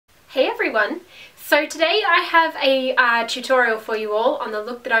everyone! So today I have a tutorial for you all on the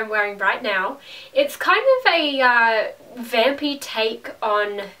look that I'm wearing right now. It's kind of a vampy take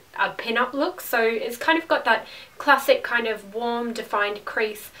on a pin-up look, so it's kind of got that classic kind of warm defined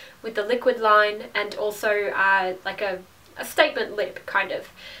crease with the liquid line and also like a statement lip kind of.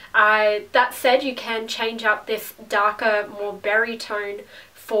 That said, you can change up this darker, more berry tone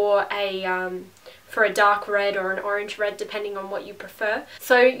for a dark red or an orange red, depending on what you prefer.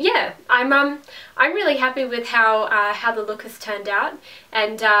 So yeah, I'm really happy with how the look has turned out,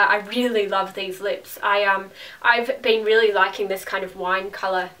 and I really love these lips. I've been really liking this kind of wine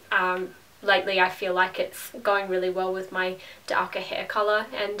color lately. I feel like it's going really well with my darker hair color,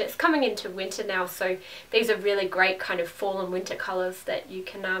 and it's coming into winter now, so these are really great kind of fall and winter colors that you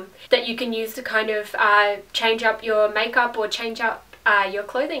can use to kind of change up your makeup or change up your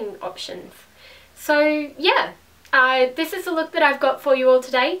clothing options. So yeah, this is the look that I've got for you all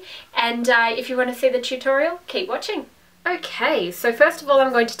today, and if you want to see the tutorial, keep watching. Okay, so first of all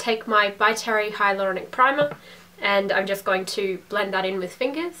I'm going to take my By Terry Hyaluronic Primer, and I'm just going to blend that in with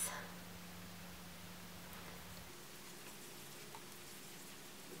fingers.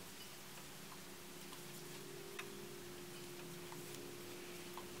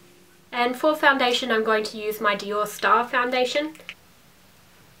 And for foundation I'm going to use my Dior Star foundation.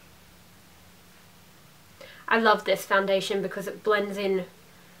 I love this foundation because it blends in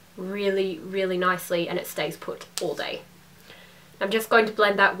really nicely and it stays put all day. I'm just going to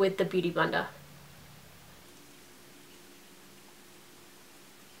blend that with the Beauty Blender.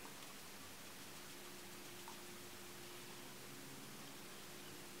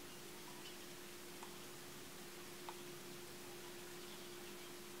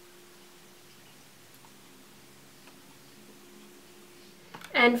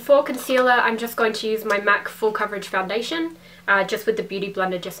 And for concealer, I'm just going to use my MAC Full Coverage Foundation, just with the Beauty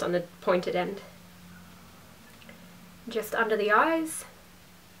Blender just on the pointed end. Just under the eyes.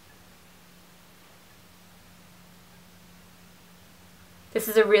 This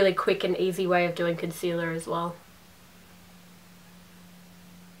is a really quick and easy way of doing concealer as well.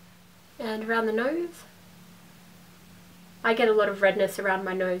 And around the nose. I get a lot of redness around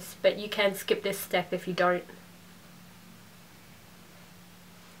my nose, but you can skip this step if you don't.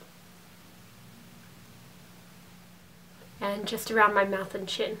 And just around my mouth and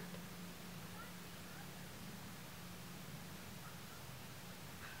chin.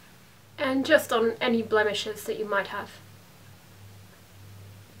 And just on any blemishes that you might have.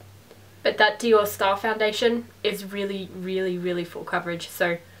 But that Dior Star foundation is really full coverage,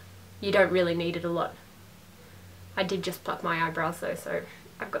 so you don't really need it a lot. I did just pluck my eyebrows though, so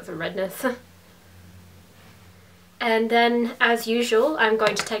I've got some redness. And then, as usual, I'm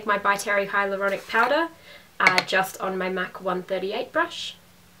going to take my By Terry Hyaluronic Powder just on my MAC 138 brush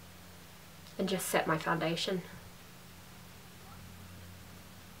and just set my foundation.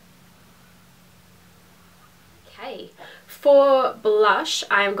 Okay, for blush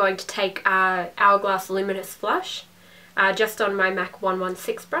I am going to take Hourglass Luminous Blush just on my MAC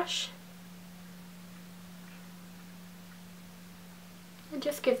 116 brush and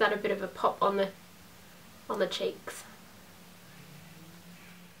just give that a bit of a pop on the cheeks.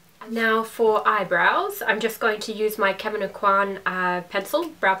 Now for eyebrows, I'm just going to use my Kevyn Aucoin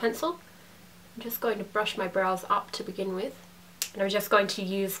brow pencil. I'm just going to brush my brows up to begin with. And I'm just going to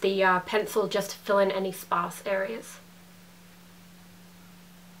use the pencil just to fill in any sparse areas.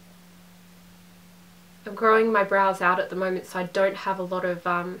 I'm growing my brows out at the moment, so I don't have a lot of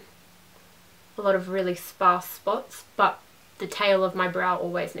really sparse spots, but the tail of my brow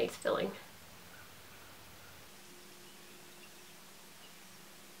always needs filling.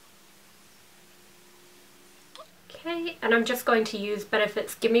 Okay, and I'm just going to use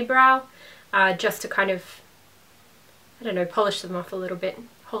Benefit's Gimme Brow just to kind of, I don't know, polish them off a little bit,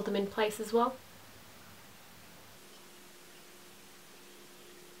 hold them in place as well.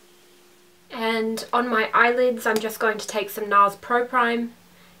 And on my eyelids I'm just going to take some Nars Pro Prime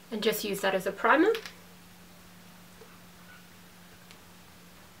and just use that as a primer.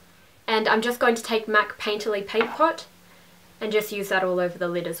 And I'm just going to take MAC Painterly Paint Pot and just use that all over the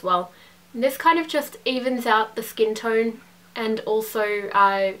lid as well. And this kind of just evens out the skin tone and also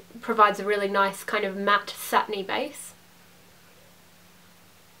provides a really nice kind of matte satiny base.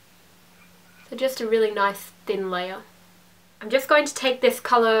 So just a really nice thin layer. I'm just going to take this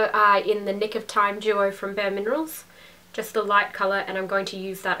colour in the Nick of Time Duo from Bare Minerals, just the light colour, and I'm going to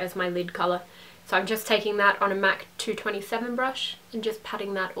use that as my lid colour. So I'm just taking that on a MAC 227 brush and just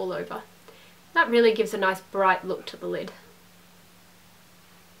patting that all over. That really gives a nice bright look to the lid.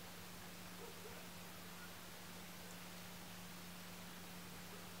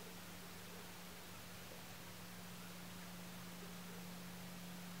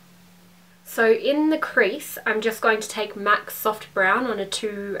 So in the crease, I'm just going to take MAC Soft Brown on a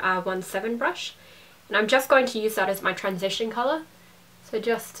 217 brush, and I'm just going to use that as my transition colour. So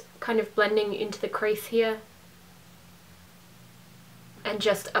just kind of blending into the crease here, and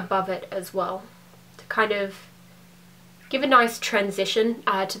just above it as well, to kind of give a nice transition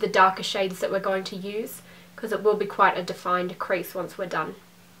to the darker shades that we're going to use, because it will be quite a defined crease once we're done.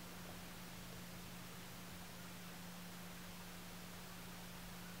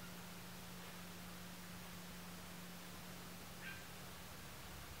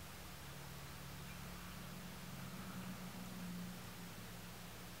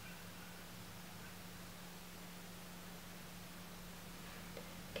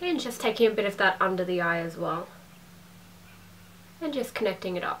 Okay, and just taking a bit of that under the eye as well, and just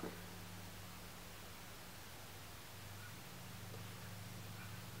connecting it up.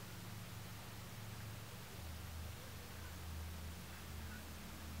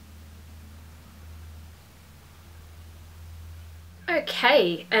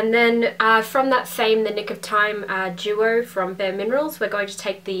 Okay, and then from that same The Nick of Time duo from Bare Minerals, we're going to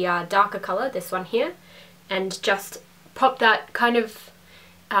take the darker colour, this one here, and just pop that kind of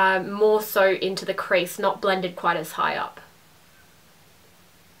more so into the crease, not blended quite as high up.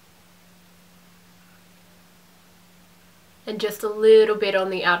 And just a little bit on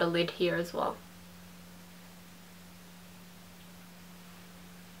the outer lid here as well.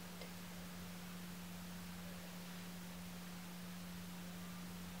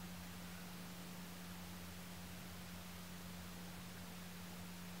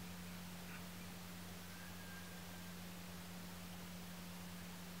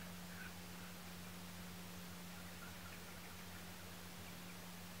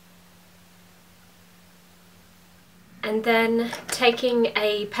 And then taking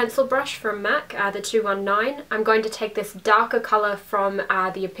a pencil brush from MAC, the 219, I'm going to take this darker colour from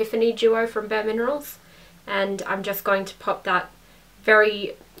the Epiphany duo from Bare Minerals, and I'm just going to pop that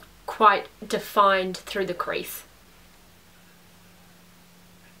very quite defined through the crease.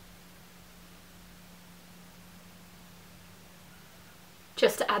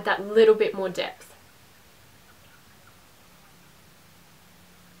 Just to add that little bit more depth.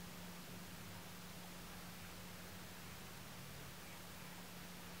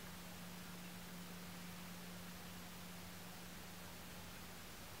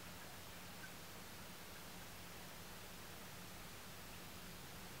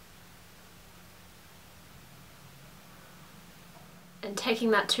 And taking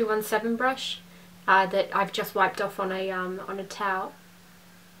that 217 brush that I've just wiped off on a towel,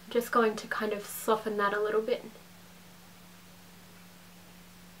 I'm just going to kind of soften that a little bit,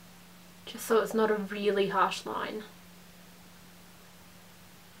 just so it's not a really harsh line.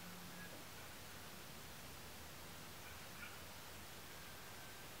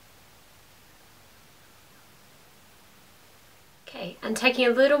 Okay, and taking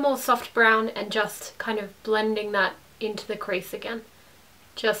a little more soft brown and just kind of blending that into the crease again,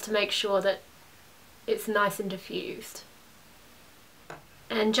 just to make sure that it's nice and diffused.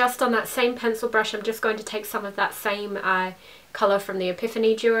 And just on that same pencil brush, I'm just going to take some of that same colour from the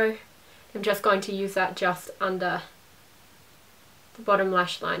Epiphany duo. I'm just going to use that just under the bottom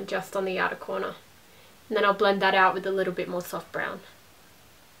lash line, just on the outer corner. And then I'll blend that out with a little bit more soft brown.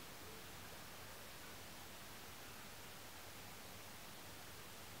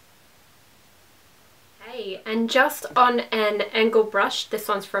 And just on an angle brush, this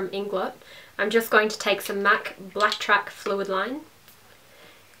one's from Inglot, I'm just going to take some MAC Blacktrack Fluidline,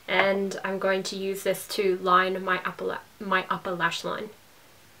 and I'm going to use this to line my upper lash line.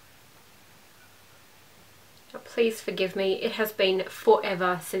 Now, please forgive me, it has been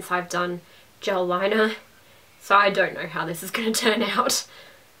forever since I've done gel liner, so I don't know how this is going to turn out.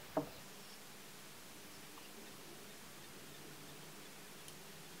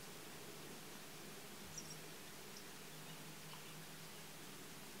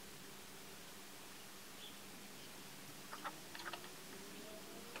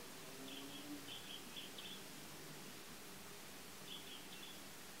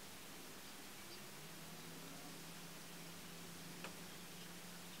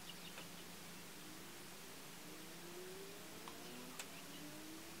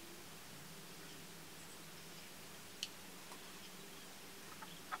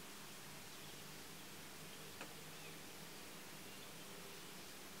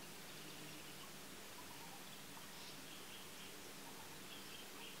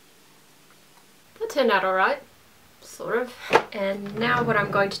 Turned out alright, sort of. And now what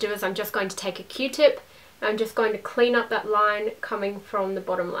I'm going to do is I'm just going to take a Q-tip and I'm just going to clean up that line coming from the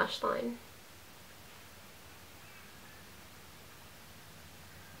bottom lash line.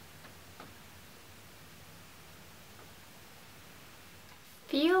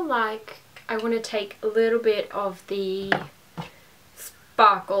 feel like I want to take a little bit of the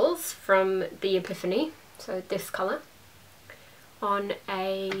sparkles from the Epiphany, so this colour, on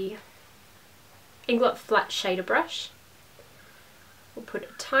a Inglot flat shader brush. We'll put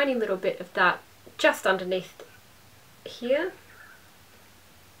a tiny little bit of that just underneath here.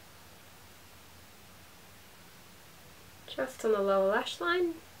 Just on the lower lash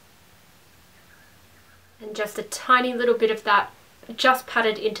line. And just a tiny little bit of that just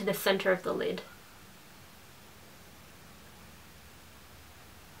patted into the centre of the lid.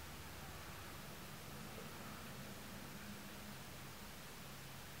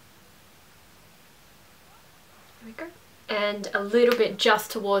 There we go. And a little bit just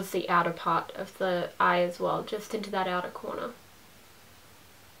towards the outer part of the eye as well, just into that outer corner.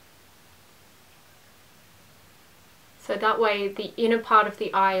 So that way the inner part of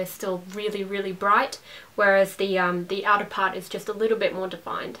the eye is still really, really bright, whereas the outer part is just a little bit more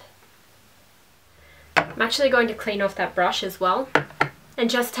defined. I'm actually going to clean off that brush as well, and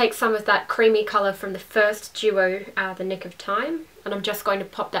just take some of that creamy colour from the first duo, The Nick of Time, and I'm just going to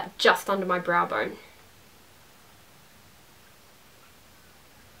pop that just under my brow bone.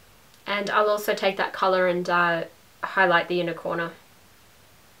 And I'll also take that colour and highlight the inner corner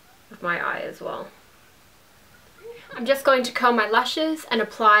of my eye as well. I'm just going to curl my lashes and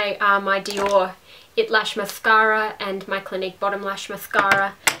apply my Dior It Lash Mascara and my Clinique Bottom Lash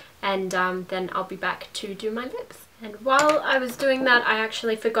Mascara, and then I'll be back to do my lips. And while I was doing that, I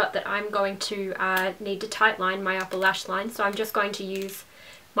actually forgot that I'm going to need to tightline my upper lash line, so I'm just going to use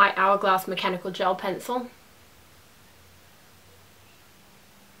my Hourglass mechanical gel pencil.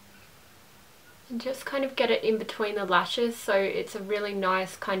 And just kind of get it in between the lashes so it's a really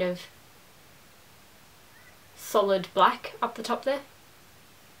nice kind of solid black up the top there.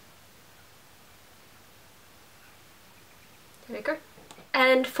 There we go.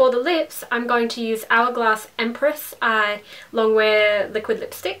 And for the lips, I'm going to use Hourglass Empress Longwear liquid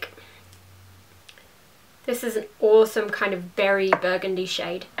lipstick. This is an awesome kind of berry burgundy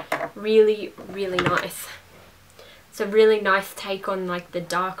shade. Really, really nice. It's a really nice take on like the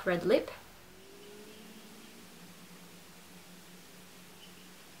dark red lip.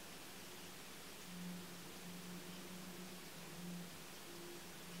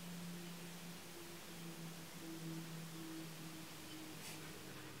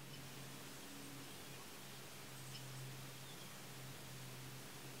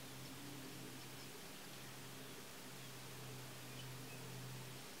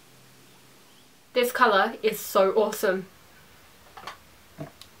 This colour is so awesome.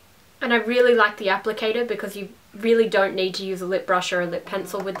 And I really like the applicator because you really don't need to use a lip brush or a lip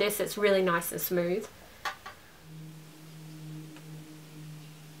pencil with this. It's really nice and smooth.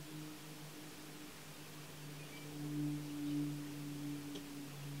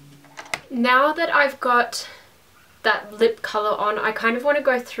 Now that I've got that lip colour on, I kind of want to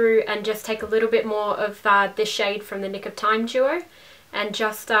go through and just take a little bit more of this shade from the Nick of Time duo and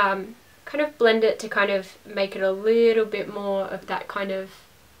just kind of blend it to kind of make it a little bit more of that kind of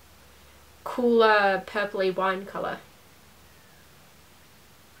cooler purpley wine colour.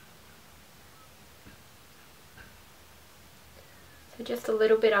 So just a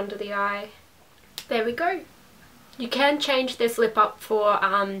little bit under the eye. There we go. You can change this lip up for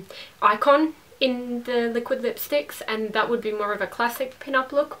Icon in the liquid lipsticks, and that would be more of a classic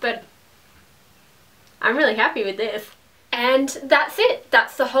pin-up look, but I'm really happy with this. And that's it.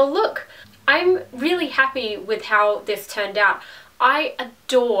 That's the whole look. I'm really happy with how this turned out. I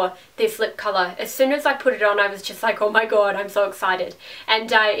adore this lip colour. As soon as I put it on, I was just like, oh my god, I'm so excited. And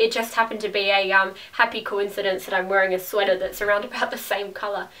it just happened to be a happy coincidence that I'm wearing a sweater that's around about the same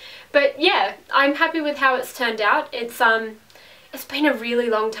colour. But yeah, I'm happy with how it's turned out. It's been a really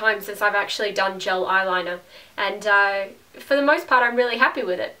long time since I've actually done gel eyeliner, and for the most part I'm really happy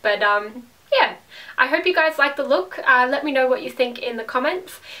with it. But yeah, I hope you guys like the look. Let me know what you think in the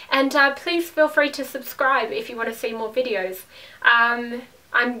comments, and please feel free to subscribe if you want to see more videos.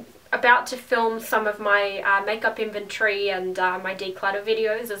 I'm about to film some of my makeup inventory and my declutter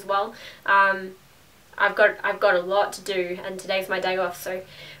videos as well. I've got a lot to do, and today's my day off, so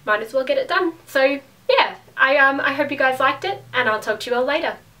might as well get it done. So yeah, I hope you guys liked it, and I'll talk to you all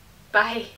later. Bye.